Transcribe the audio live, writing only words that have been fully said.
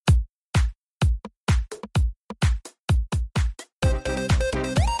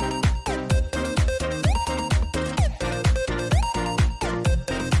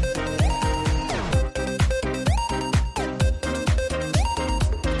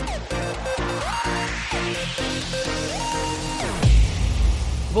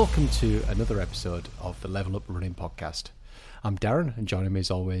Welcome to another episode of the Level Up Running Podcast. I'm Darren, and joining me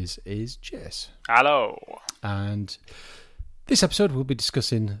as always is Jayce. Hello. And this episode we'll be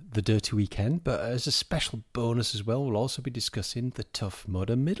discussing the Dirty Weekend, but as a special bonus as well, we'll also be discussing the Tough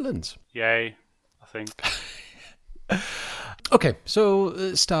Mudder Midlands. Yay, I think. Okay,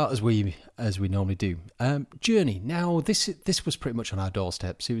 so start as we normally do. Journey. Now, this was pretty much on our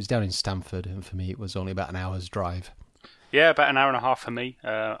doorsteps. It was down in Stamford, and for me it was only about an hour's drive. Yeah, about an hour and a half for me.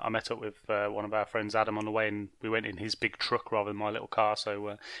 I met up with one of our friends, Adam, on the way, and we went in his big truck rather than my little car.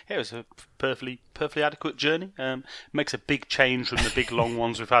 So it was a perfectly adequate journey. Makes a big change from the big long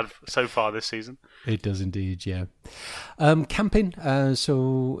ones we've had so far this season. It does indeed, yeah. Camping.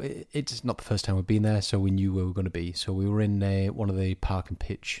 So it's not the first time we've been there, so we knew where we were going to be. So we were in one of the park and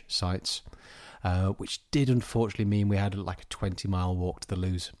pitch sites. Which did unfortunately mean we had like a 20-mile walk to the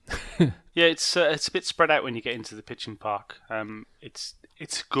loos. Yeah, it's a bit spread out when you get into the pitching park.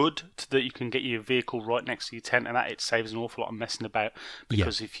 It's good that you can get your vehicle right next to your tent, and that it saves an awful lot of messing about.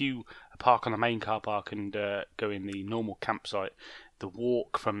 Because if you park on the main car park and go in the normal campsite, the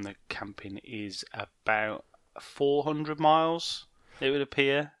walk from the camping is about 400 miles. It would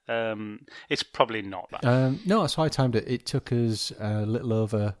appear. It's probably not that. No, so I timed it. It took us a little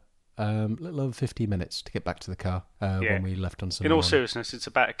over 15 minutes to get back to the car when we left on Sunday In all morning. seriousness, it's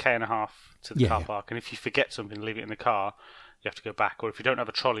about a K and a half to the car park, and if you forget something, leave it in the car, you have to go back, or if you don't have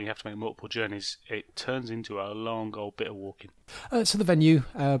a trolley, you have to make multiple journeys. It turns into a long old bit of walking. So the venue,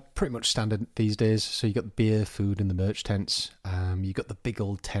 pretty much standard these days. So you got the beer, food, and the merch tents. You got the big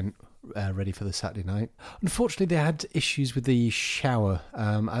old tent ready for the Saturday night. Unfortunately, they had issues with the shower.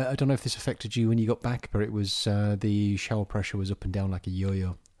 I don't know if this affected you when you got back, but it was the shower pressure was up and down like a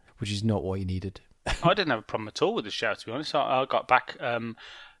yo-yo, which is not what you needed. I didn't have a problem at all with the shower, to be honest. I got back.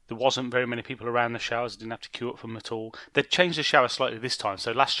 There wasn't very many people around the showers. I didn't have to queue up for them at all. They'd changed the shower slightly this time.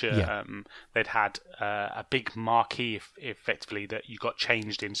 So last year, they'd had a big marquee, effectively, that you got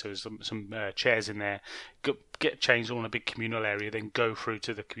changed in. So there's some chairs in there. Get changed all in a big communal area, then go through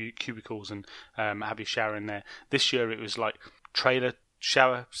to the cubicles and have your shower in there. This year, it was like trailer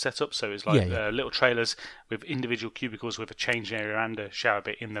shower setup, so it's like little trailers with individual cubicles with a changing area and a shower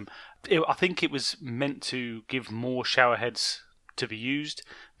bit in them. I think it was meant to give more shower heads to be used,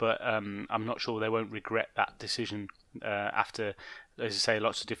 but I'm not sure they won't regret that decision after, as I say,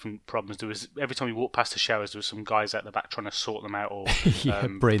 lots of different problems. There was, every time you walk past the showers, there was some guys out the back trying to sort them out, or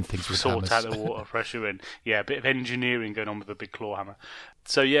brain things with sort hammers. out the water pressure, and a bit of engineering going on with a big claw hammer.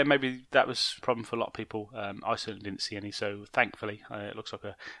 So maybe that was a problem for a lot of people. I certainly didn't see any, so thankfully it looks like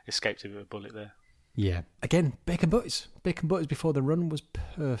I escaped a bit of a bullet there. Yeah. Again, bacon butties. Bacon butties before the run was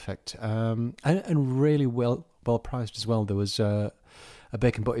perfect. And really well priced as well. There was a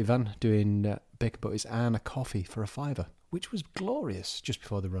bacon butty van doing bacon butties and a coffee for £5, which was glorious just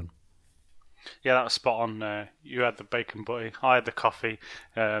before the run. Yeah, that was spot on. You had the bacon butty, I had the coffee.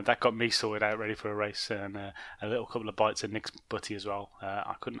 That got me sorted out, ready for a race, and a little couple of bites of Nick's butty as well.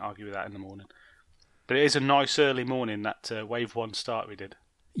 I couldn't argue with that in the morning. But it is a nice early morning, that wave 1 start we did.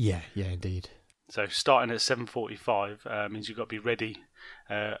 Yeah, indeed. So starting at 7:45 means you've got to be ready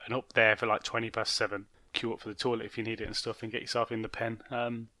and up there for like 7:20. Queue up for the toilet if you need it and stuff, and get yourself in the pen.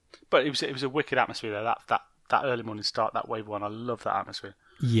 But it was a wicked atmosphere there. That early morning start, that wave 1, I love that atmosphere.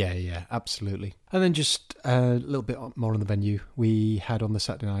 Yeah, absolutely. And then just a little bit more on the venue. We had on the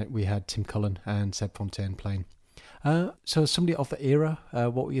Saturday night, we had Tim Cullen and Seb Fontaine playing. So somebody of the era,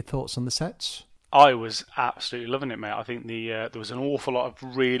 what were your thoughts on the sets? I was absolutely loving it, mate. I think there was an awful lot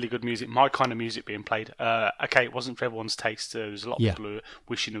of really good music, my kind of music being played. Okay, it wasn't for everyone's taste. There was a lot of people who were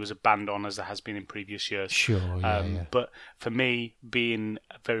wishing there was a band on, as there has been in previous years. Sure, But for me, being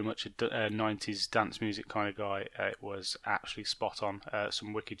very much a 90s dance music kind of guy, it was actually spot on.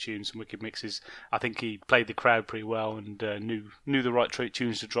 Some wicked tunes, some wicked mixes. I think he played the crowd pretty well and knew the right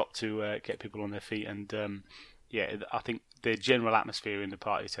tunes to drop to get people on their feet. And I think the general atmosphere in the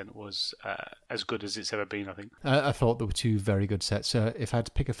party tent was as good as it's ever been, I think. I thought there were two very good sets. If I had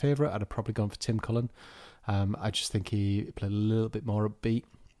to pick a favourite, I'd have probably gone for Tim Cullen. I just think he played a little bit more upbeat.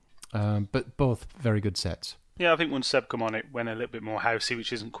 But both very good sets. Yeah, I think when Seb come on, it went a little bit more housey,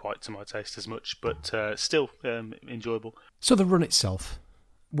 which isn't quite to my taste as much, but still enjoyable. So the run itself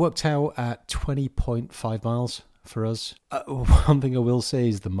worked out at 20.5 miles for us. One thing I will say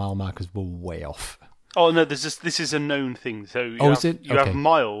is the mile markers were way off. Oh no, this is a known thing. So you have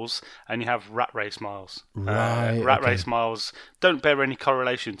miles and you have rat race miles. Rat race miles don't bear any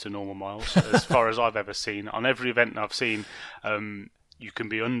correlation to normal miles, as far as I've ever seen. On every event I've seen, you can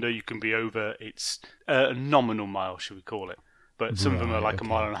be under, you can be over. It's a nominal mile, should we call it? but some of them are like okay. a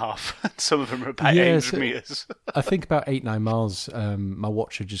mile and a half. Some of them are about 800 metres. I think about 8-9 miles. My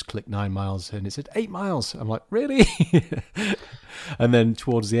watch had just clicked 9 miles and it said 8 miles. I'm like, really? And then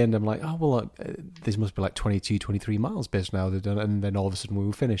towards the end, I'm like, oh, well, this must be like 22, 23 miles based now. And then all of a sudden we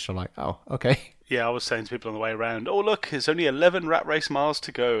were finished. I'm like, oh, okay. Yeah, I was saying to people on the way around, oh, look, there's only 11 rat race miles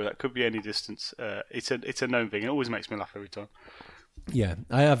to go. That could be any distance. It's a known thing. It always makes me laugh every time. Yeah,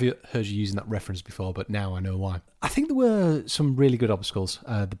 I have heard you using that reference before, but now I know why. I think there were some really good obstacles.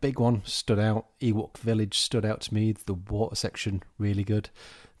 The big one stood out. Ewok Village stood out to me. The water section, really good.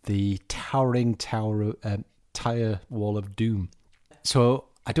 The towering tire wall of doom. So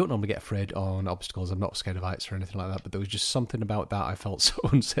I don't normally get afraid on obstacles. I'm not scared of heights or anything like that, but there was just something about that I felt so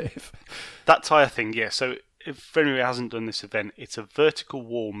unsafe. That tyre thing, yeah. So if anyone hasn't done this event, it's a vertical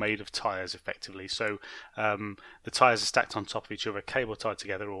wall made of tyres, effectively. So the tyres are stacked on top of each other, cable tied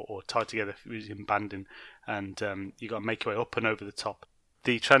together or tied together using banding, and you've got to make your way up and over the top.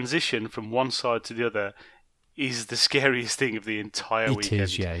 The transition from one side to the other is the scariest thing of the entire weekend. It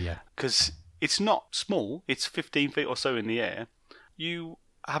is, yeah. Because it's not small. It's 15 feet or so in the air. You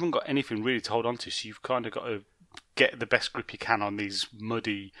haven't got anything really to hold on to, so you've kind of got to get the best grip you can on these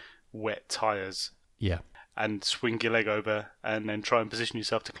muddy, wet tyres. Yeah. And swing your leg over and then try and position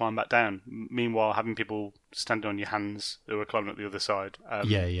yourself to climb back down. Meanwhile, having people standing on your hands who are climbing up the other side.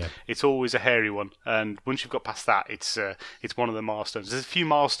 Yeah. It's always a hairy one. And once you've got past that, it's one of the milestones. There's a few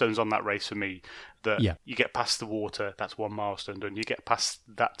milestones on that race for me that you get past the water, that's one milestone. And you get past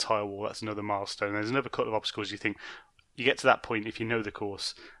that tyre wall, that's another milestone. There's another couple of obstacles you think, you get to that point, if you know the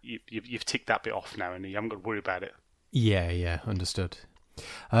course, you've ticked that bit off now and you haven't got to worry about it. Yeah, understood.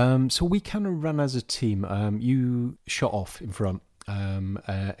 So we kind of ran as a team. You shot off in front,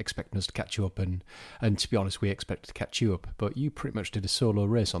 expecting us to catch you up, and to be honest, we expected to catch you up, but you pretty much did a solo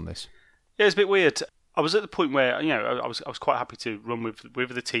race on this. Yeah, it's a bit weird. I was at the point where I was quite happy to run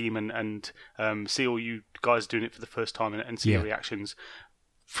with the team and see all you guys doing it for the first time and see your reactions.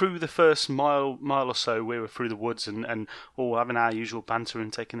 Through the first mile or so, we were through the woods and all having our usual banter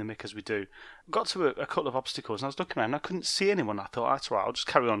and taking the mick as we do. Got to a couple of obstacles and I was looking around and I couldn't see anyone. I thought, that's all right, I'll just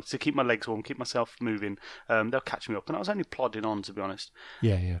carry on to keep my legs warm, keep myself moving. They'll catch me up. And I was only plodding on, to be honest.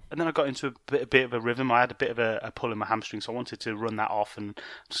 Yeah. And then I got into a bit of a rhythm. I had a bit of a pull in my hamstring, so I wanted to run that off and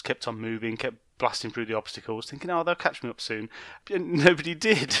just kept on moving, kept blasting through the obstacles, thinking, oh, they'll catch me up soon. And nobody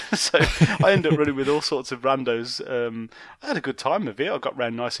did. So I ended up running with all sorts of randos. I had a good time with it. I got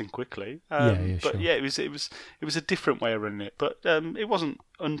round nice and quickly. But sure. yeah, it was a different way of running it. But it wasn't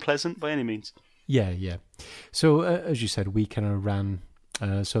unpleasant by any means. Yeah. So as you said, we kind of ran.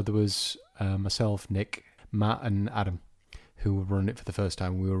 So there was myself, Nick, Matt, and Adam, who were running it for the first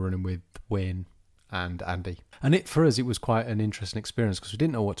time. We were running with Wayne and Andy. And for us, it was quite an interesting experience because we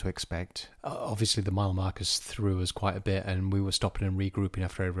didn't know what to expect. Obviously, the mile markers threw us quite a bit and we were stopping and regrouping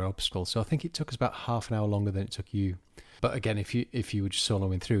after every obstacle. So I think it took us about half an hour longer than it took you. But again, if you were just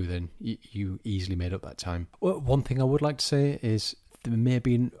soloing through, then you easily made up that time. Well, one thing I would like to say is there may have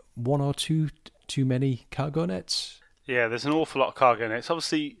been one or two too many cargo nets. Yeah, there's an awful lot of cargo nets.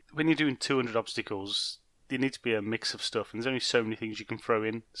 Obviously, when you're doing 200 obstacles, there needs to be a mix of stuff, and there's only so many things you can throw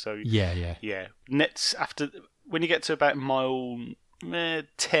in. So yeah. Nets when you get to about mile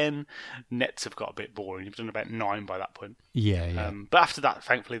 10, nets have got a bit boring. You've done about 9 by that point. Yeah. But after that,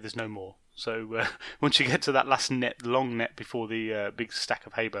 thankfully, there's no more. So once you get to that last long net before the big stack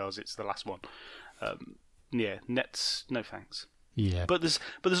of hay bales, it's the last one. Nets, no thanks. Yeah, but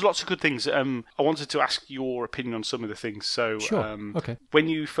there's lots of good things. I wanted to ask your opinion on some of the things. So, sure. Okay. When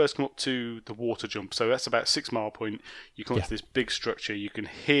you first come up to the water jump, so that's about 6 mile point. You come up to this big structure. You can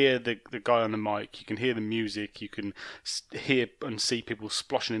hear the guy on the mic. You can hear the music. You can hear and see people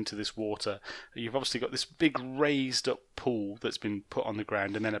splashing into this water. You've obviously got this big raised up pool that's been put on the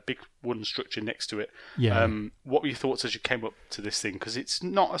ground, and then a big wooden structure next to it. Yeah. What were your thoughts as you came up to this thing? Because it's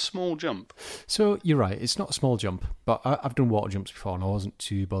not a small jump. So you're right. It's not a small jump, but I've done water jumps before and I wasn't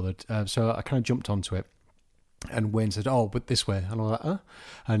too bothered. So I kind of jumped onto it and Wayne said, oh, but this way. And I was like, huh?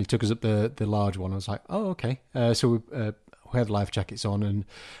 And he took us up the large one. I was like, oh, okay. So we had life jackets on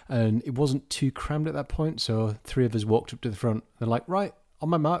and it wasn't too crammed at that point. So 3 of us walked up to the front. They're like, right, on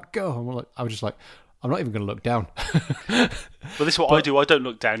my mark, go. And I was just like, I'm not even going to look down. Well, this is what I do. I don't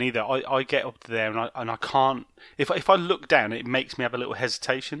look down either. I get up there and I can't. If I look down, it makes me have a little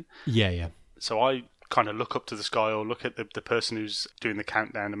hesitation. Yeah. So I kind of look up to the sky or look at the person who's doing the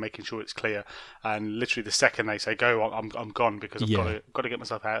countdown and making sure it's clear. And literally the second they say go, I'm gone because I've got to get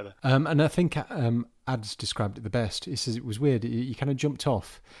myself out of there. And I think Ads described it the best. He says it was weird. You kind of jumped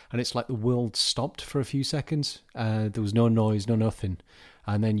off and it's like the world stopped for a few seconds. There was no noise, no nothing.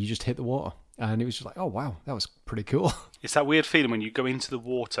 And then you just hit the water. And it was just like, oh, wow, that was pretty cool. It's that weird feeling when you go into the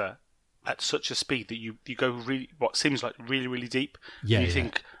water at such a speed that you go really, what seems like really, really deep. Yeah, and you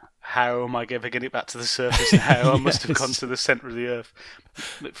think, how am I ever getting it back to the surface? And how I must have gone to the centre of the earth.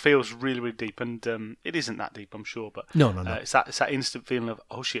 It feels really, really deep, and it isn't that deep, I'm sure. But no. It's that instant feeling of,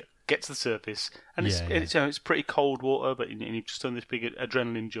 oh shit, get to the surface, and it's pretty cold water, but you've just done this big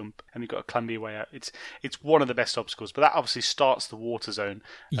adrenaline jump, and you've got to clamber your way out. It's one of the best obstacles, but that obviously starts the water zone,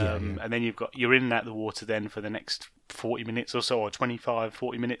 and then you're in and out the water then for the next 40 minutes or so, or 25,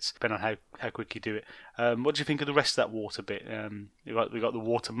 40 minutes, depending on how quick you do it. What do you think of the rest of that water bit? We got the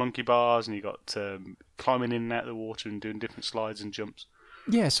water monkey bars, and you got climbing in and out of the water and doing different slides and jumps.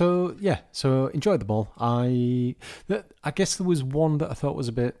 So enjoyed them all. I guess there was one that I thought was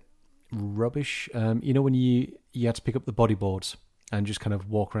a bit rubbish. When you had to pick up the bodyboards and just kind of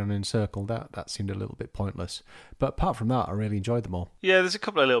walk around in a circle, that seemed a little bit pointless. But apart from that, I really enjoyed them all. Yeah, there's a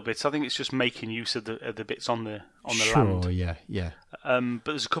couple of little bits. I think it's just making use of the bits on the land. Sure, yeah. But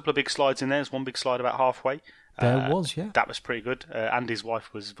there's a couple of big slides in there. There's one big slide about halfway. There was, yeah. That was pretty good. Andy's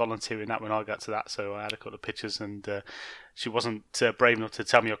wife was volunteering that when I got to that, so I had a couple of pictures, and she wasn't brave enough to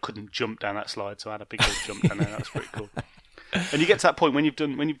tell me I couldn't jump down that slide, so I had a big old jump down there. That was pretty cool. And you get to that point when you've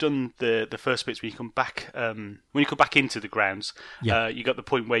done the first bits, when you come back into the grounds. You got the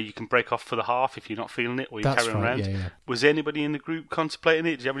point where you can break off for the half if you're not feeling it, or you're carrying around. Yeah. Was anybody in the group contemplating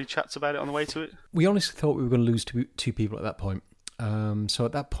it? Did you have any chats about it on the way to it? We honestly thought we were going to lose two people at that point. So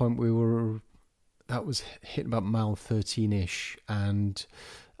at that point that was hitting about mile 13-ish, and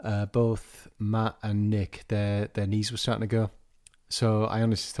both Matt and Nick, their knees were starting to go. So I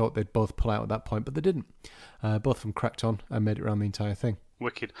honestly thought they'd both pull out at that point, but they didn't. Both of them cracked on and made it around the entire thing.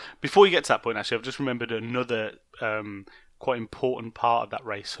 Wicked. Before you get to that point, actually, I've just remembered another quite important part of that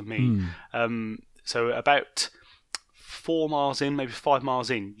race for me. So about 4 miles in, maybe 5 miles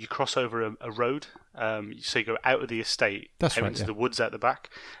in, you cross over a road. So you go out of the estate, into the woods out the back,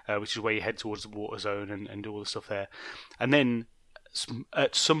 which is where you head towards the water zone and do all the stuff there. And then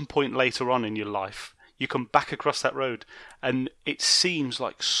at some point later on in your life, you come back across that road, and it seems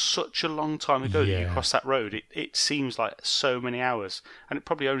like such a long time ago that you crossed that road. It seems like so many hours, and it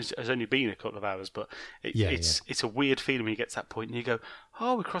probably has only been a couple of hours, but it's a weird feeling when you get to that point and you go,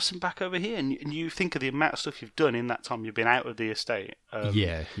 oh, we're crossing back over here, and you think of the amount of stuff you've done in that time you've been out of the estate.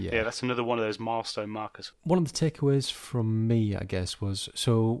 That's another one of those milestone markers. One of the takeaways from me, I guess, was,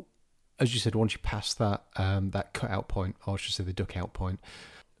 so as you said, once you pass that cut-out point, or I should say the duck-out point,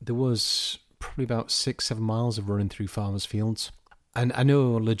 there was probably about 6-7 miles of running through farmers' fields. And I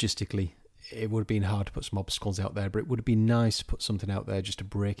know logistically it would have been hard to put some obstacles out there, but it would have been nice to put something out there just to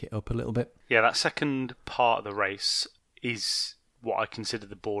break it up a little bit. Yeah, that second part of the race is what I consider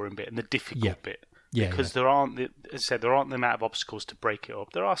the boring bit and the difficult bit. Because there aren't, as I said, there aren't the amount of obstacles to break it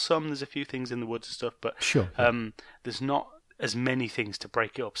up. There are some, there's a few things in the woods and stuff, but there's not as many things to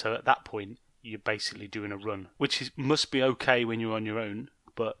break it up. So at that point, you're basically doing a run, which must be okay when you're on your own.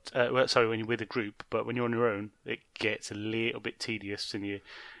 But when you're with a group, but when you're on your own, it gets a little bit tedious, and you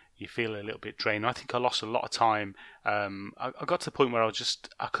feel a little bit drained. I think I lost a lot of time. I got to the point where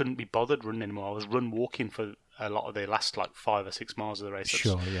I couldn't be bothered running anymore. I was walking for a lot of the last 5 or 6 miles of the race.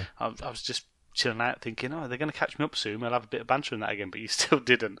 I was just chilling out, thinking, oh, they're going to catch me up soon. I'll have a bit of banter in that again, but you still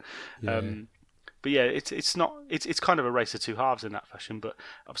didn't. But yeah, it's not. It's kind of a race of two halves in that fashion. But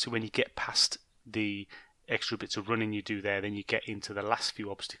obviously, when you get past the extra bits of running you do there, then you get into the last few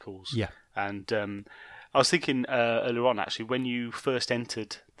obstacles. And I was thinking earlier on, actually, when you first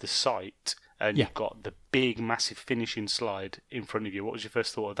entered the site and you've got the big, massive finishing slide in front of you, what was your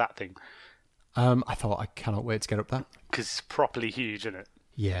first thought of that thing? I thought, I cannot wait to get up that. Because it's properly huge, isn't it?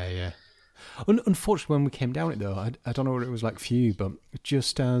 Yeah. Unfortunately, when we came down it, though, I don't know what it was like for you, but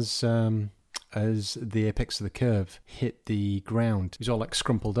just as the apex of the curve hit the ground, it was all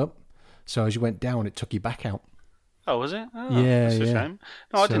scrumpled up. So as you went down, it took you back out. Oh, was it? Oh, yeah, that's a shame.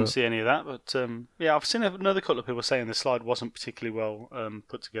 No, I didn't see any of that, but I've seen another couple of people saying the slide wasn't particularly well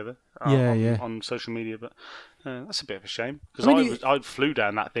put together on social media, but that's a bit of a shame, because I flew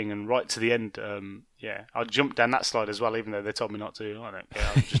down that thing and right to the end. I jumped down that slide as well, even though they told me not to. I don't care,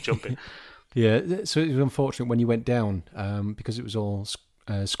 I was just jumping. So it was unfortunate when you went down, because it was all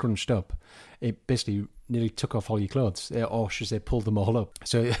scrunched up. It basically nearly took off all your clothes, or should I say, pulled them all up.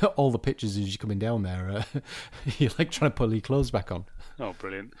 So all the pictures as you're coming down there, you're trying to pull your clothes back on. Oh,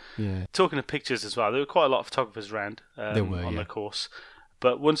 brilliant. Yeah. Talking of pictures as well, there were quite a lot of photographers around on the course.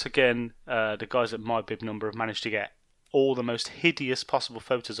 But once again, the guys at My Bib Number have managed to get all the most hideous possible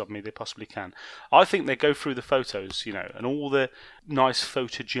photos of me they possibly can. I think they go through the photos, and all the nice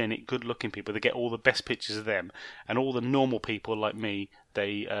photogenic, good-looking people, they get all the best pictures of them, and all the normal people like me,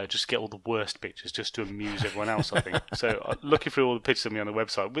 they just get all the worst pictures just to amuse everyone else, I think. So looking through all the pictures of me on the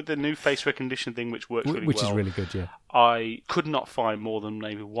website, with the new face recognition thing, which works really well. Which is really good, yeah. I could not find more than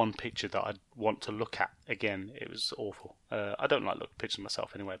maybe one picture that I'd want to look at again. It was awful. I don't like looking at pictures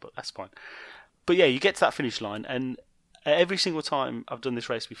myself anyway, but that's fine. But yeah, you get to that finish line, and every single time I've done this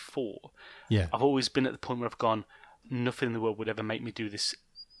race before, I've always been at the point where I've gone, nothing in the world would ever make me do this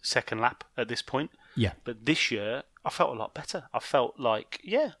second lap at this point. Yeah. But this year, I felt a lot better. I felt like,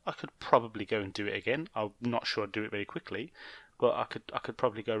 I could probably go and do it again. I'm not sure I'd do it very quickly, but I could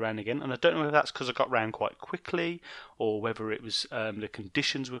probably go around again. And I don't know whether that's because I got round quite quickly, or whether it was the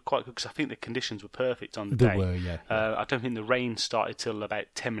conditions were quite good, because I think the conditions were perfect on the day. They were, yeah. I don't think the rain started till about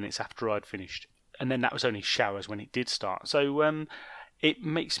 10 minutes after I'd finished. And then that was only showers when it did start. So it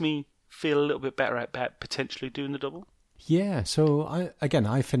makes me feel a little bit better about potentially doing the double. Yeah, so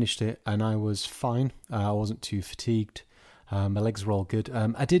I finished it and I was fine. I wasn't too fatigued. My legs were all good.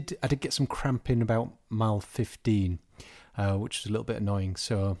 I did get some cramping about mile 15, which is a little bit annoying.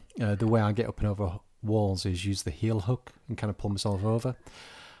 So the way I get up and over walls is use the heel hook and kind of pull myself over.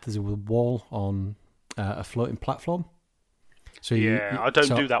 There's a wall on a floating platform. So I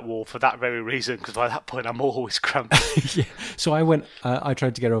don't do that wall for that very reason, because by that point I'm always cramped. Yeah. So I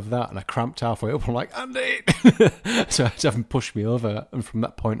tried to get over that and I cramped halfway up. I'm like, Andy! So I had to have him push me over. And from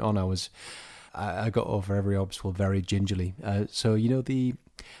that point on, I got over every obstacle very gingerly. So,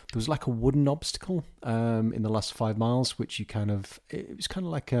 there was like a wooden obstacle in the last 5 miles, which it was kind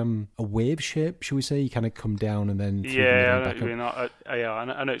of like a wave shape, shall we say? You kind of come down and then through the middle back up.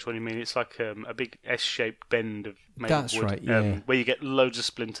 I know what you mean. It's like a big S-shaped bend of made That's of wood, right, yeah. where you get loads of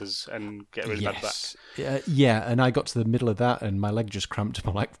splinters and get a really bad back. Yeah, and I got to the middle of that and my leg just cramped up.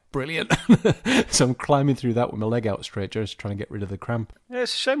 I'm like, brilliant. So I'm climbing through that with my leg out straight, just trying to get rid of the cramp. Yeah,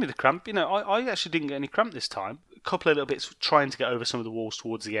 it's a shame with the cramp. I actually didn't get any cramp this time. A couple of little bits trying to get over some of the walls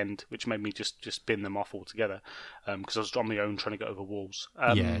towards the end, which made me just bin them off altogether, because I was on my own trying to get over walls.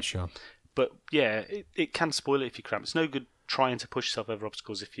 Yeah, sure. But yeah, it can spoil it if you cramp. It's no good trying to push yourself over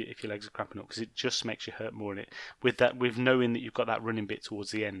obstacles if your legs are cramping up, because it just makes you hurt more in it. With knowing that you've got that running bit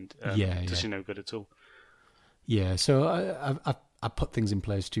towards the end, does you no good at all. Yeah, so I put things in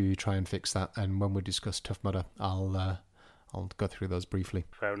place to try and fix that, and when we discuss Tough Mudder, I'll go through those briefly.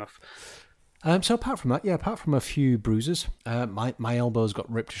 Fair enough. So apart from that, apart from a few bruises, my elbows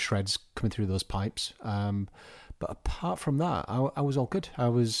got ripped to shreds coming through those pipes. But apart from that, I was all good. I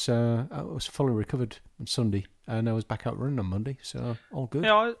was fully recovered on Sunday, and I was back out running on Monday, so all good.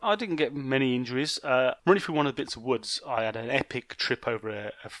 Yeah, I didn't get many injuries. Running through one of the bits of woods, I had an epic trip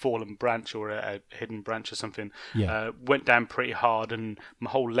over a fallen branch or a hidden branch or something. Yeah. Went down pretty hard, and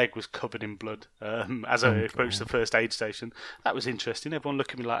my whole leg was covered in blood as I approached the first aid station. That was interesting. Everyone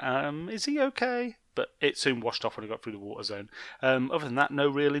looked at me like, is he okay? But it soon washed off when I got through the water zone. Other than that, no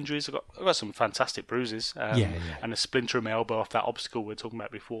real injuries. I got some fantastic bruises, and a splinter in my elbow off that obstacle we were talking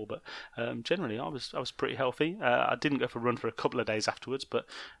about before. But generally, I was pretty healthy. I didn't go for a run for a couple of days afterwards, but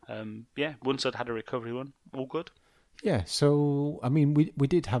once I'd had a recovery one, all good. Yeah, so I mean, we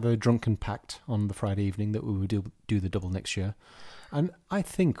did have a drunken pact on the Friday evening that we would do the double next year, and I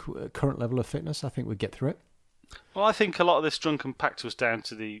think current level of fitness, I think we'd get through it. Well, I think a lot of this drunken pact was down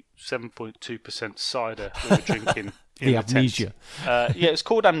to the 7.2% cider we were drinking. The amnesia. It's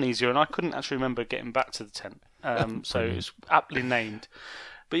called amnesia, and I couldn't actually remember getting back to the tent. So it's aptly named.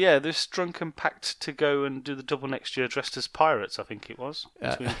 But yeah, this drunken pact to go and do the double next year dressed as pirates, I think it was,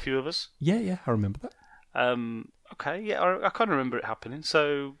 between a few of us. Yeah, I remember that. Okay, yeah, I can't remember it happening.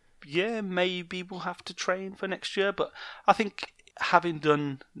 So, yeah, maybe we'll have to train for next year. But I think having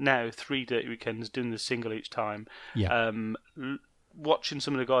done now 3 dirty weekends, doing the single each time, watching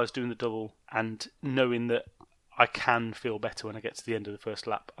some of the guys doing the double and knowing that I can feel better when I get to the end of the first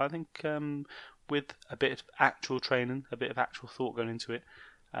lap, I think with a bit of actual training, a bit of actual thought going into it,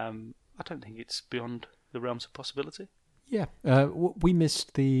 I don't think it's beyond the realms of possibility. Yeah, we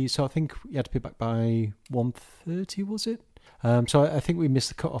missed so I think we had to be back by 1:30, was it? So I think we missed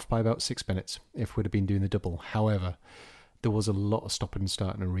the cut-off by about 6 minutes if we'd have been doing the double. However, there was a lot of stopping and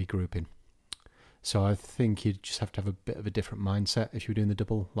starting and regrouping. So I think you'd just have to have a bit of a different mindset if you're doing the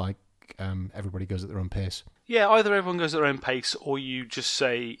double, like everybody goes at their own pace. Yeah, either everyone goes at their own pace, or you just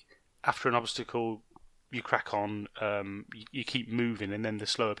say, after an obstacle, you crack on, you keep moving, and then the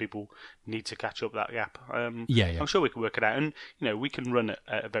slower people need to catch up that gap. I'm sure we can work it out, and we can run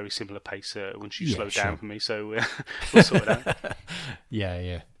at a very similar pace once you slow down for me. So we'll sort it out.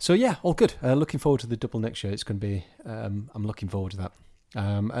 Yeah. So yeah, all good. Looking forward to the double next year. It's going to be. I'm looking forward to that.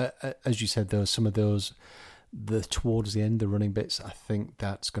 As you said, though, some of those, towards the end, the running bits, I think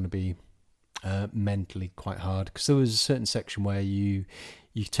that's going to be mentally quite hard, because there was a certain section where you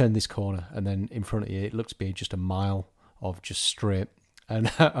turn this corner and then in front of you it looked to be just a mile of just straight,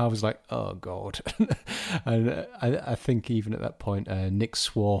 and I was like, oh god. And I think even at that point Nick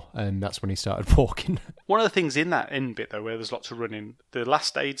swore, and that's when he started walking. One of the things in that end bit though, where there's lots of running, the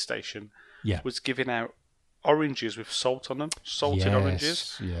last aid station was giving out oranges with salt on them, salted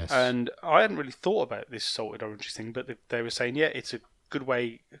oranges. Yes. And I hadn't really thought about this salted oranges thing, but they were saying it's a good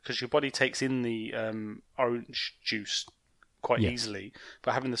way, because your body takes in the orange juice quite easily,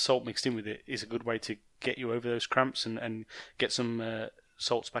 but having the salt mixed in with it is a good way to get you over those cramps and get some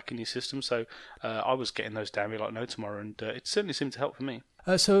salts back in your system. So I was getting those down like no tomorrow, and it certainly seemed to help for me.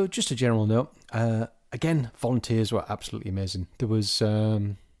 So just a general note, again, volunteers were absolutely amazing. There was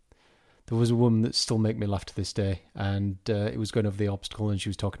a woman that still make me laugh to this day, and it was going over the obstacle, and she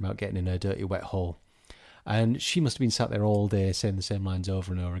was talking about getting in a dirty wet hole. And she must have been sat there all day saying the same lines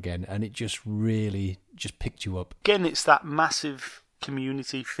over and over again, and it just really just picked you up. Again, it's that massive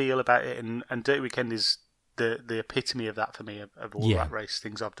community feel about it, and Dirty Weekend is the epitome of that for me, of all rat race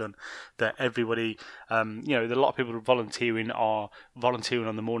things I've done. That everybody, a lot of people are volunteering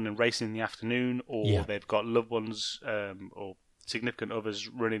on the morning and racing in the afternoon, or they've got loved ones or significant others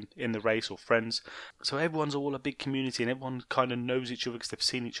running in the race, or friends. So everyone's all a big community, and everyone kind of knows each other because they've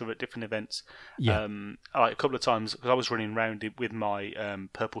seen each other at different events. Like a couple of times, because I was running around with my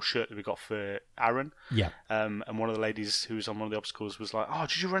purple shirt that we got for Aaron. And one of the ladies who was on one of the obstacles was like, "Oh,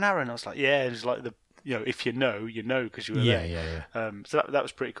 did you run Aaron?" I was like, "Yeah." And it's like if you know, because you were there. So that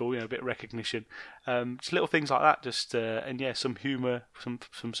was pretty cool. A bit of recognition. Just little things like that. Just and some humour from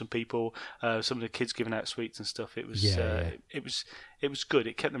some people. Some of the kids giving out sweets and stuff. It was it was good.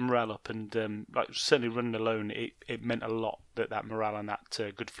 It kept the morale up, and certainly running alone, it meant a lot that morale and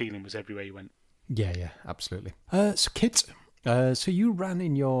that good feeling was everywhere you went. Yeah, absolutely. So kids, so you ran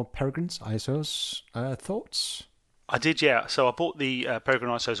in your Peregrines ISOs. Thoughts? I did, yeah. So I bought the Peregrine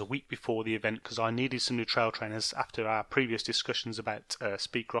ISOs a week before the event because I needed some new trail trainers after our previous discussions about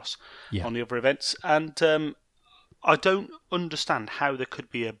Speedcross on the other events. And I don't understand how there could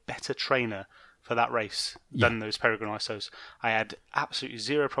be a better trainer for that race than those Peregrine ISOs. I had absolutely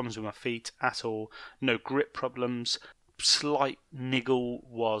zero problems with my feet at all, no grip problems. Slight niggle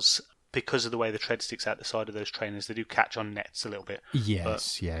was because of the way the tread sticks out the side of those trainers. They do catch on nets a little bit.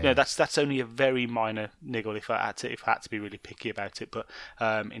 Yes, that's only a very minor niggle if I had to be really picky about it. But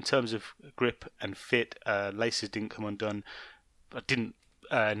in terms of grip and fit, laces didn't come undone. I didn't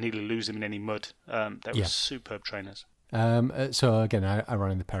nearly lose them in any mud. They were superb trainers. So again, I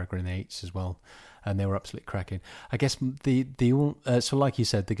ran in the Peregrine 8s as well, and they were absolutely cracking. I guess so like you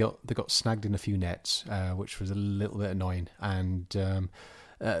said, they got snagged in a few nets, which was a little bit annoying, and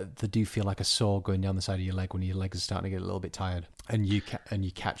they do feel like a sore going down the side of your leg when your leg is starting to get a little bit tired, and you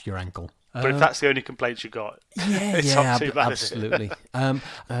catch your ankle. But if that's the only complaints you got, it's not too bad, absolutely.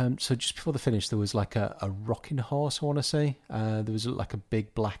 So just before the finish, there was like a rocking horse, I want to say. There was like a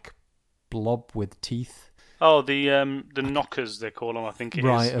big black blob with teeth. Oh, the knockers, they call them, I think it is.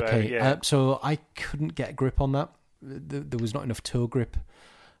 Right, okay. So I couldn't get grip on that. There was not enough toe grip.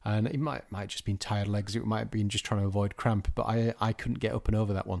 And it might just been tired legs. It might have been just trying to avoid cramp. But I couldn't get up and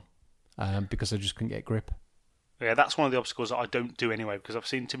over that one because I just couldn't get grip. Yeah, that's one of the obstacles that I don't do anyway because I've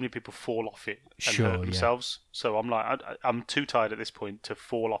seen too many people fall off it and hurt themselves. So I'm like, I'm too tired at this point to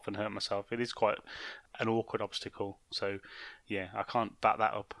fall off and hurt myself. It is quite an awkward obstacle. So yeah, I can't back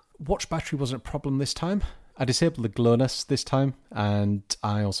that up. Watch battery wasn't a problem this time. I disabled the GLONASS this time, and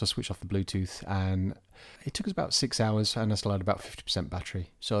I also switched off the Bluetooth, and it took us about 6 hours, and I still had about 50%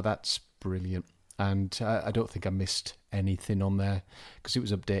 battery, so that's brilliant. And I don't think I missed anything on there, because it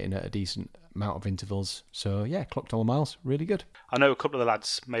was updating at a decent amount of intervals. So yeah, clocked all the miles, really good. I know a couple of the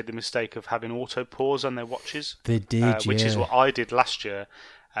lads made the mistake of having auto pause on their watches. They did, which is what I did last year,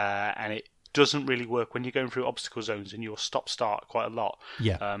 and it doesn't really work when you're going through obstacle zones and you'll stop-start quite a lot.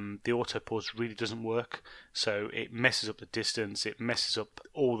 The auto pause really doesn't work, so it messes up the distance. It messes up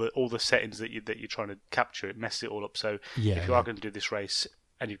all the settings that you're trying to capture. It messes it all up. So if you are going to do this race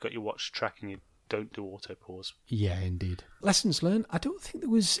and you've got your watch tracking you, don't do auto pause. Yeah, indeed. Lessons learned. I don't think there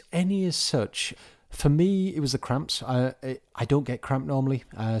was any as such. For me, it was the cramps. I don't get cramp normally,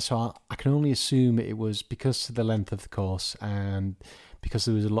 so I can only assume it was because of the length of the course and because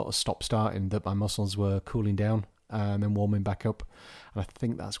there was a lot of stop-starting that my muscles were cooling down and then warming back up. And I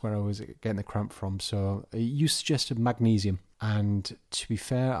think that's where I was getting the cramp from. So you suggested magnesium. And to be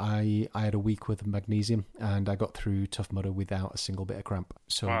fair, I had a week worth of magnesium and I got through Tough Mudder without a single bit of cramp.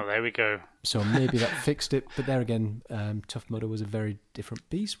 So, wow, there we go. So maybe that fixed it. But there again, Tough Mudder was a very different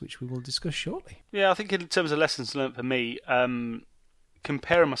beast, which we will discuss shortly. Yeah, I think in terms of lessons learned for me,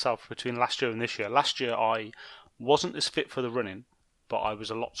 comparing myself between last year and this year, last year I wasn't as fit for the running, but I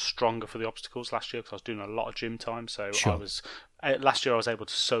was a lot stronger for the obstacles last year because I was doing a lot of gym time. So sure. Last year I was able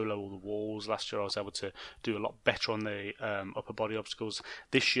to solo all the walls. Last year I was able to do a lot better on the upper body obstacles.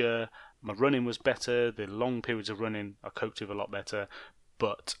 This year my running was better. The long periods of running I coped with a lot better,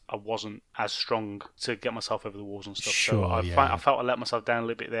 but I wasn't as strong to get myself over the walls and stuff. Sure, so I felt I let myself down a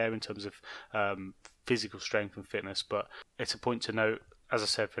little bit there in terms of physical strength and fitness. But it's a point to note, as I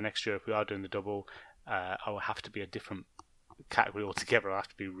said, for next year if we are doing the double, I will have to be a different category altogether. I have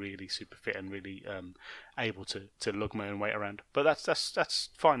to be really super fit and really able to lug my own weight around. But that's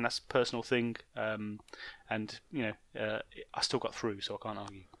fine. That's a personal thing, and I still got through, so I can't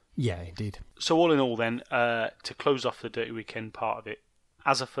argue. Yeah, indeed. So all in all, then, to close off the Dirty Weekend part of it,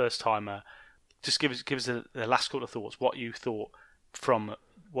 as a first timer, just give us the last couple of thoughts. What you thought from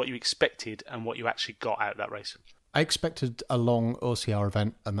what you expected and what you actually got out of that race. I expected a long OCR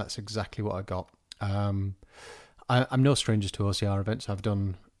event, and that's exactly what I got. I'm no stranger to OCR events. I've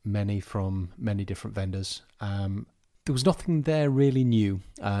done many from many different vendors. There was nothing there really new.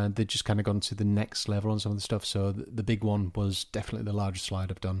 They'd just kind of gone to the next level on some of the stuff. So the big one was definitely the largest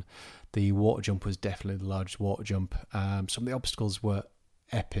slide I've done. The water jump was definitely the largest water jump. Some of the obstacles were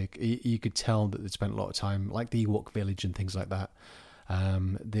epic. You could tell that they'd spent a lot of time, like the Ewok Village and things like that.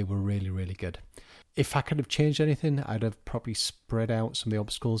 They were really, really good. If I could have changed anything, I'd have probably spread out some of the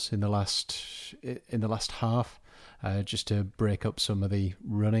obstacles in the last half. Just to break up some of the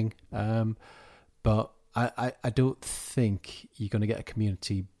running. But I don't think you're going to get a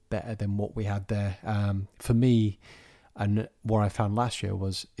community better than what we had there. For me, and what I found last year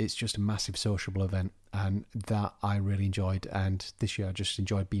was it's just a massive sociable event, and that I really enjoyed. And this year I just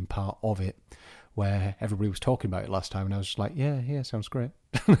enjoyed being part of it, where everybody was talking about it last time, and I was just like, yeah, sounds great.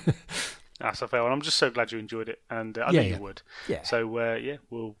 That's a fair one. I'm just so glad you enjoyed it, and I knew you would. Yeah. So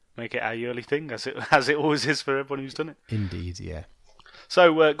we'll make it our yearly thing, as it always is for everyone who's done it. Indeed, yeah.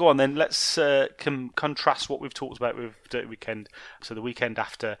 So go on then. Let's contrast what we've talked about with Dirty Weekend. So the weekend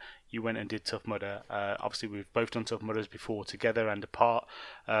after you went and did Tough Mudder. Obviously, we've both done Tough Mudders before together and apart.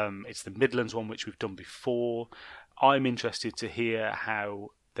 It's the Midlands one which we've done before. I'm interested to hear how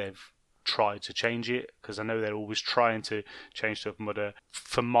they've tried to change it, because I know they're always trying to change Tough Mudder.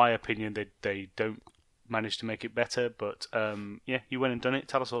 From my opinion, they don't manage to make it better, but you went and done it.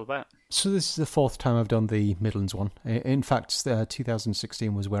 Tell us all about it. So this is the fourth time I've done the Midlands one. In fact,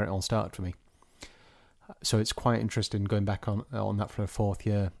 2016 was where it all started for me. So it's quite interesting going back on that for a fourth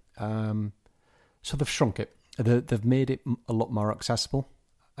year. So they've shrunk it. They've made it a lot more accessible.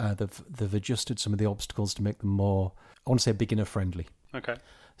 They've adjusted some of the obstacles to make them more, I want to say, beginner friendly. Okay.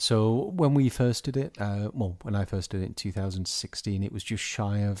 So when we first did it, when I first did it in 2016, it was just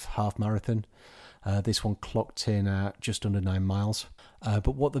shy of half marathon. This one clocked in at just under 9 miles.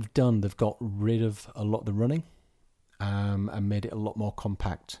 But what they've done, they've got rid of a lot of the running and made it a lot more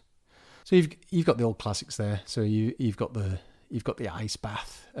compact. So you've got the old classics there. So you've got the ice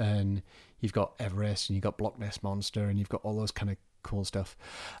bath, and you've got Everest, and you've got Block Ness Monster, and you've got all those kind of cool stuff.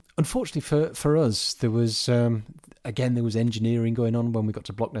 Unfortunately for us, there was engineering going on when we got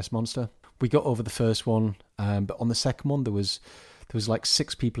to Block Ness Monster. We got over the first one, but on the second one there was like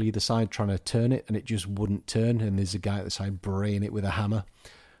 6 people either side trying to turn it, and it just wouldn't turn, and there's a guy at the side braying it with a hammer,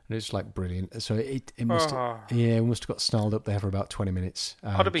 and it's like brilliant. So it must have got snarled up there for about 20 minutes.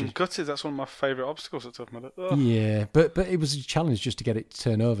 I'd have been gutted. That's one of my favourite obstacles at Tough Mudder. Yeah, but it was a challenge just to get it to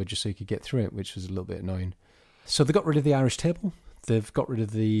turn over, just so you could get through it, which was a little bit annoying. So they got rid of the Irish table. They've got rid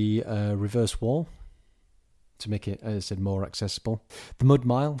of the reverse wall to make it, as I said, more accessible. The mud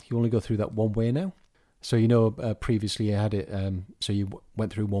mile, you only go through that one way now. So, previously you had it, so you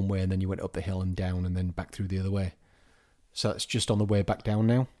went through one way and then you went up the hill and down and then back through the other way. So that's just on the way back down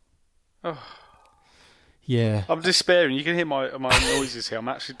now. Oh. Yeah. I'm despairing. You can hear my noises here. I'm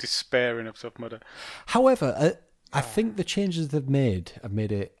actually despairing of Tough Mudder. However, I think the changes they've made have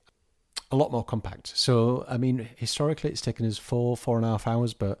made it a lot more compact. So, I mean, historically it's taken us 4.5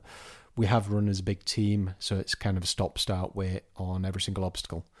 hours, but we have run as a big team, so it's kind of a stop-start wait on every single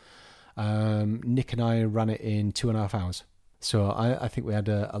obstacle. Nick and I ran it in 2.5 hours. So I think we had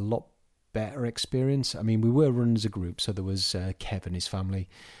a lot better experience. I mean, we were running as a group, so there was Kev and his family,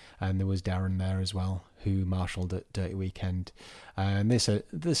 and there was Darren there as well, who marshalled at Dirty Weekend. And they said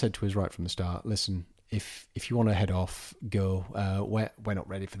to us right from the start, listen, if you want to head off, go. We're not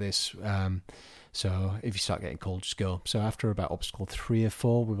ready for this. So if you start getting cold, just go. So after about obstacle 3 or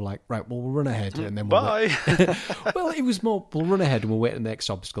 4, we were like, right, well, we'll run ahead. And then bye. Well, it was more, we'll run ahead and we'll wait for the next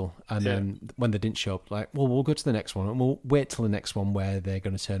obstacle. And then when they didn't show up, like, well, we'll go to the next one and we'll wait till the next one where they're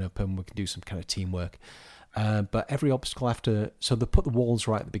going to turn up and we can do some kind of teamwork. But every obstacle after, so they put the walls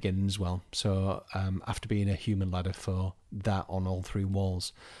right at the beginning as well. So after being a human ladder for that on all 3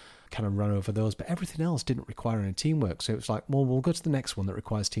 walls, kind of run over those, but everything else didn't require any teamwork. So it was like, well, we'll go to the next one that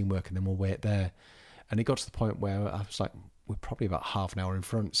requires teamwork and then we'll wait there. And it got to the point where I was like, we're probably about half an hour in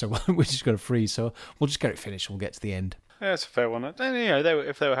front, so we're just going to freeze. So we'll just get it finished and we'll get to the end. Yeah, it's a fair one. And,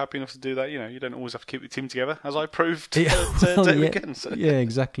 if they were happy enough to do that, you don't always have to keep the team together, as I proved at weekend. So. Yeah,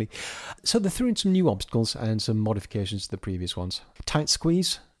 exactly. So they threw in some new obstacles and some modifications to the previous ones. Tight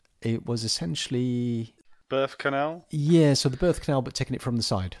squeeze. It was essentially... Birth canal? Yeah, so the birth canal, but taking it from the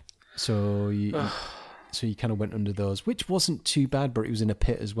side. So you kind of went under those, which wasn't too bad, but it was in a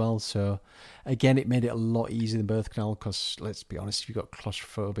pit as well. So again, it made it a lot easier than birth canal because, let's be honest, if you've got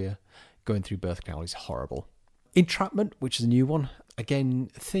claustrophobia, going through birth canal is horrible. Entrapment, which is a new one.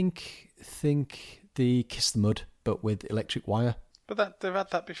 Again, think the Kiss the Mud, but with electric wire. But they've had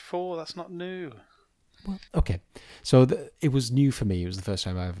that before. That's not new. Well, okay. So it was new for me. It was the first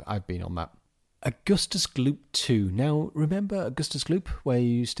time I've been on that. Augustus Gloop 2. Now, remember Augustus Gloop, where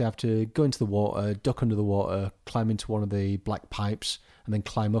you used to have to go into the water, duck under the water, climb into one of the black pipes, and then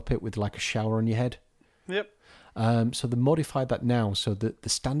climb up it with like a shower on your head? Yep. So they modified that now. So the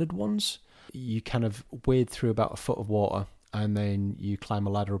standard ones, you kind of wade through about a foot of water, and then you climb a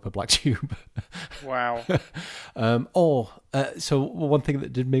ladder up a black tube. Wow. So one thing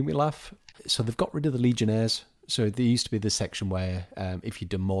that did make me laugh, so they've got rid of the Legionnaires. So there used to be this section where if you'd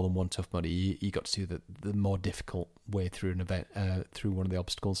done more than one Tough Mudder, you got to do the more difficult way through an event, through one of the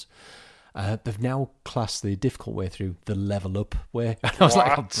obstacles. They've now classed the difficult way through the level up way. And I was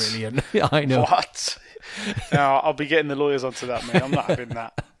like, oh, brilliant. I know. What? Now, I'll be getting the lawyers onto that, mate. I'm not having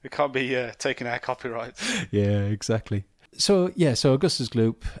that. It can't be taking our copyrights. Yeah, exactly. So Augustus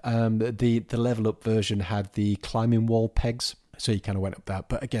Gloop, the level up version had the climbing wall pegs. So you kind of went up that.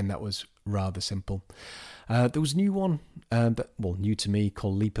 But again, that was rather simple. There was a new one, new to me,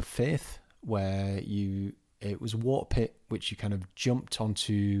 called Leap of Faith, where it was a water pit which you kind of jumped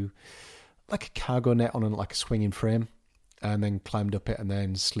onto like a cargo net on like a swinging frame, and then climbed up it and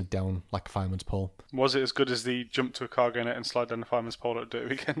then slid down like a fireman's pole. Was it as good as the jump to a cargo net and slide down the fireman's pole at Dirty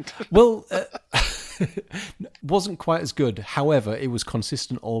Weekend? Well, wasn't quite as good. However, it was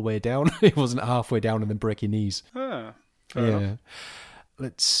consistent all the way down. It wasn't halfway down and then break your knees. Fair enough.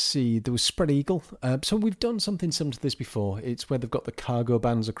 Let's see, there was Spread Eagle. So we've done something similar to this before. It's where they've got the cargo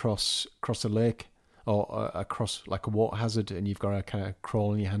bands across a lake or across like a water hazard, and you've got to kind of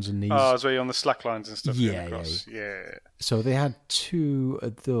crawl on your hands and knees. Oh, it's where you're on the slack lines and stuff. Yeah. So they had 2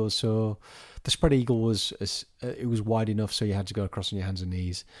 of those. So the Spread Eagle was wide enough, so you had to go across on your hands and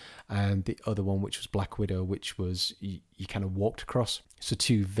knees. And the other one, which was Black Widow, which was you kind of walked across. So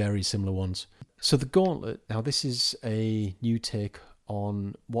 2 very similar ones. So the Gauntlet, now this is a new take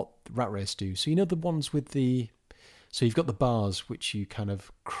on what Rat Race do. So the ones with so you've got the bars which you kind of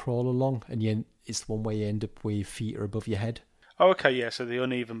crawl along, and it's the one where you end up where your feet are above your head. Oh, okay, yeah. So the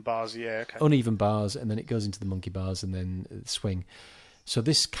uneven bars, yeah, okay. Uneven bars, and then it goes into the monkey bars, and then swing. So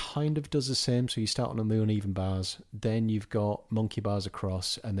this kind of does the same. So you start on the uneven bars, then you've got monkey bars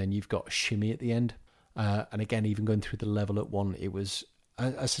across, and then you've got shimmy at the end. And again, even going through the level up one, it was.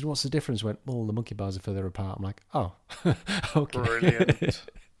 I said, what's the difference? Went, well, the monkey bars are further apart. I'm like, oh, okay. Brilliant.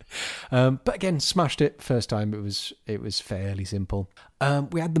 But again, smashed it first time. It was fairly simple.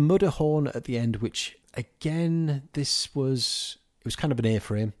 We had the Mudder Horn at the end, which again, it was kind of an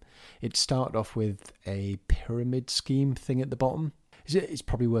A-frame. It started off with a pyramid scheme thing at the bottom. It's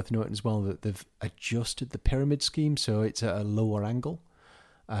probably worth noting as well that they've adjusted the pyramid scheme so it's at a lower angle.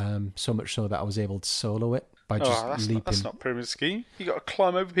 So much so that I was able to solo it. That's not pyramid scheme. You got to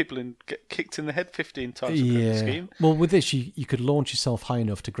climb over people and get kicked in the head 15 times. Pyramid scheme. Well, with this, you could launch yourself high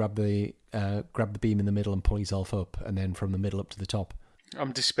enough to grab the beam in the middle and pull yourself up, and then from the middle up to the top.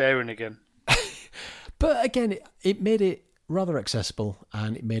 I'm despairing again. But again, it made it rather accessible,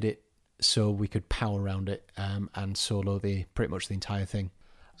 and it made it so we could power around it and solo pretty much the entire thing.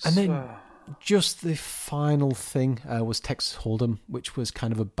 And then just the final thing was Texas Hold'em, which was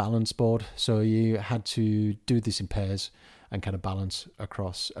kind of a balance board. So you had to do this in pairs and kind of balance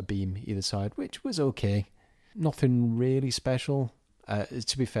across a beam either side, which was okay. Nothing really special.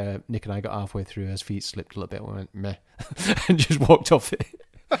 To be fair, Nick and I got halfway through, his feet slipped a little bit and went, meh, and just walked off it.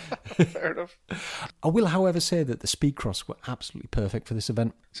 Fair enough. I will, however, say that the Speedcross were absolutely perfect for this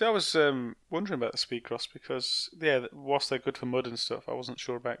event. See, I was wondering about the Speedcross because, whilst they're good for mud and stuff, I wasn't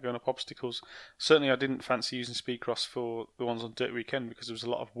sure about going up obstacles. Certainly, I didn't fancy using Speedcross for the ones on Dirt Weekend because there was a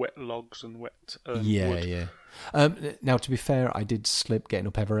lot of wet logs and wet wood. Yeah. Now, to be fair, I did slip getting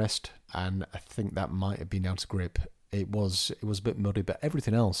up Everest, and I think that might have been out of grip. It was a bit muddy, but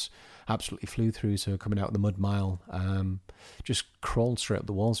everything else absolutely flew through. So coming out of the mud mile, just crawled straight up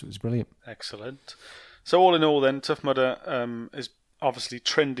the walls. It was brilliant. Excellent. So all in all, then, Tough Mudder is obviously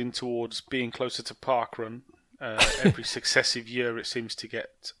trending towards being closer to parkrun. Every successive year, it seems to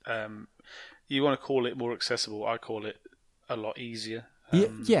get. You want to call it more accessible? I call it a lot easier.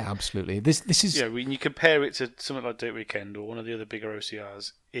 Yeah, absolutely. This is when you compare it to something like Dirt Weekend or one of the other bigger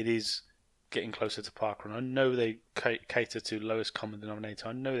OCRs, it is getting closer to parkrun. I know they cater to lowest common denominator.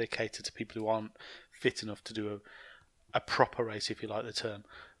 I know they cater to people who aren't fit enough to do a proper race, if you like the term.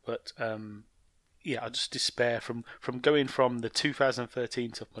 But I just despair from going from the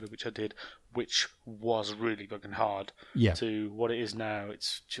 2013 Tough Mudder, which I did, which was really fucking hard, to what it is now.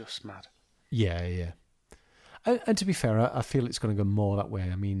 It's just mad. Yeah. And to be fair, I feel it's going to go more that way.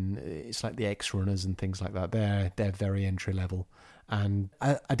 I mean, it's like the X-runners and things like that. They're very entry level. And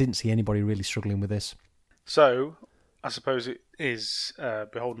I didn't see anybody really struggling with this. So, I suppose it is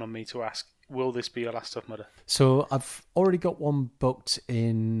beholden on me to ask, will this be your last Tough Mudder? So, I've already got one booked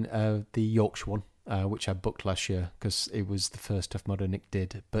in the Yorkshire one, which I booked last year because it was the first Tough Mudder Nick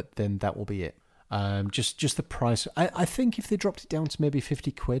did. But then that will be it. Just the price. I think if they dropped it down to maybe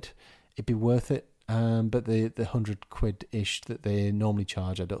 50 quid, it'd be worth it. But the 100 quid-ish that they normally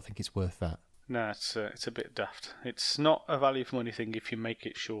charge, I don't think it's worth that. No, it's a bit daft. It's not a value for money thing if you make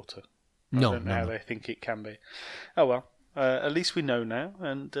it shorter. I No, don't know how they think it can be. Oh well, at least we know now,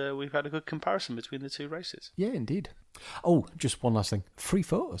 and we've had a good comparison between the two races. Yeah, indeed. Oh, just one last thing. Free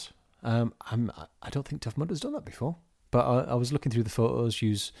photos. I don't think Tough Mudder's done that before. But I was looking through the photos,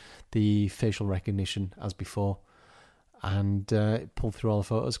 use the facial recognition as before, and pulled through all the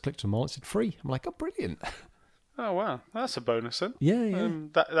photos, clicked them all, it said free. I'm like, oh, brilliant. Oh, wow. That's a bonus then. Yeah.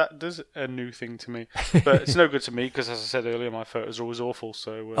 That does a new thing to me. But it's no good to me because, as I said earlier, my photos are always awful.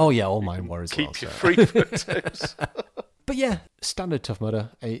 So all mine were as well. Keep your free photos. But yeah, standard Tough Mudder,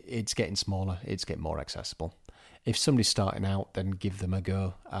 it's getting smaller. It's getting more accessible. If somebody's starting out, then give them a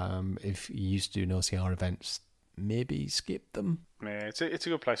go. If you used to do OCR events, maybe skip them. Yeah, it's a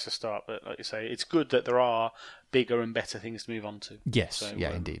good place to start, but like you say, it's good that there are bigger and better things to move on to. Yes, so,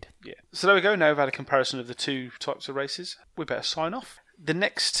 indeed. Yeah. So there we go. Now we've had a comparison of the two types of races. We better sign off. The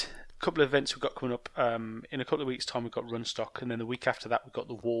next couple of events we've got coming up, in a couple of weeks' time we've got Runstock, and then the week after that we've got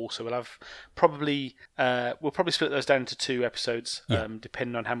the Wall. So we'll have we'll probably split those down into 2 episodes,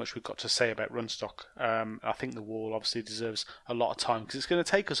 depending on how much we've got to say about Runstock. I think the Wall obviously deserves a lot of time because it's going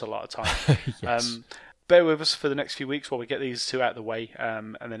to take us a lot of time. Yes. Bear with us for the next few weeks while we get these 2 out of the way,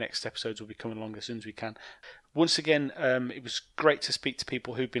 and the next episodes will be coming along as soon as we can. Once again, it was great to speak to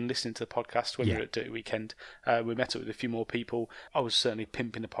people who've been listening to the podcast when we were at Dirty Weekend. We met up with a few more people. I was certainly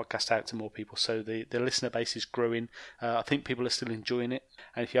pimping the podcast out to more people, so the listener base is growing. I think people are still enjoying it,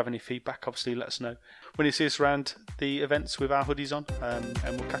 and if you have any feedback, obviously let us know. When you see us around the events with our hoodies on,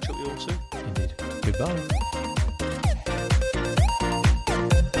 and we'll catch up with you all soon. Indeed. Goodbye.